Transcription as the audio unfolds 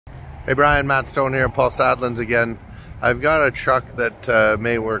Hey Brian, Matt Stone here, Paul Sadlands again. I've got a truck that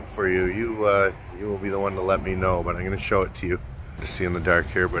may work for you. You will be the one to let me know, but I'm going to show it to you. Just see in the dark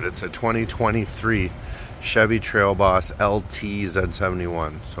here, but it's a 2023 Chevy Trail Boss LT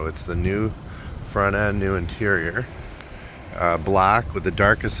Z71. So it's the new front end, new interior. Black with the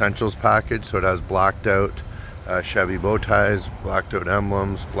Dark Essentials package, so it has blacked out Chevy bow ties, blacked out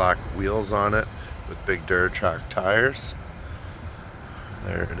emblems, black wheels on it with big Duratrack tires.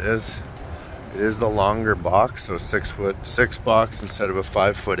 There it is. It is the longer box, so 6'6" box instead of a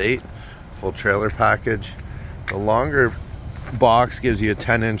 5'8" full trailer package. The longer box gives you a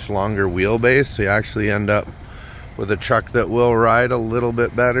 10-inch longer wheelbase, so you actually end up with a truck that will ride a little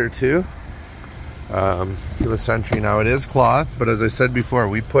bit better too. For the Sentry now, it is cloth, but as I said before,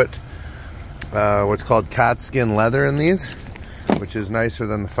 we put what's called cat skin leather in these, which is nicer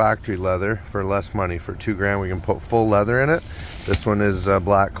than the factory leather for less money. For $2 we can put full leather in it. This one is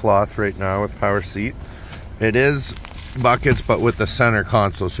black cloth right now with power seat. It is buckets, but with the center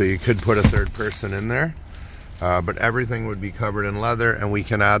console, so you could put a third person in there. But everything would be covered in leather, and we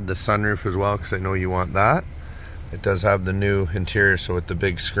can add the sunroof as well, because I know you want that. It does have the new interior, so with the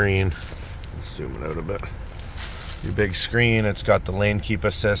big screen, let's zoom it out a bit. Your big screen, it's got the lane keep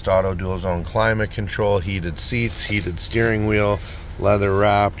assist, auto dual zone climate control, heated seats, heated steering wheel, leather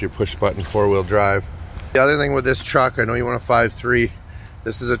wrapped, your push button 4-wheel drive. The other thing with this truck, I know you want a 5.3.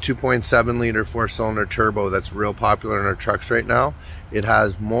 This is a 2.7 liter 4-cylinder turbo that's real popular in our trucks right now. It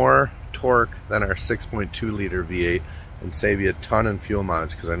has more torque than our 6.2 liter V8 and save you a ton in fuel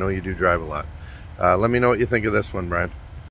mileage, because I know you do drive a lot. Let me know what you think of this one, Brian.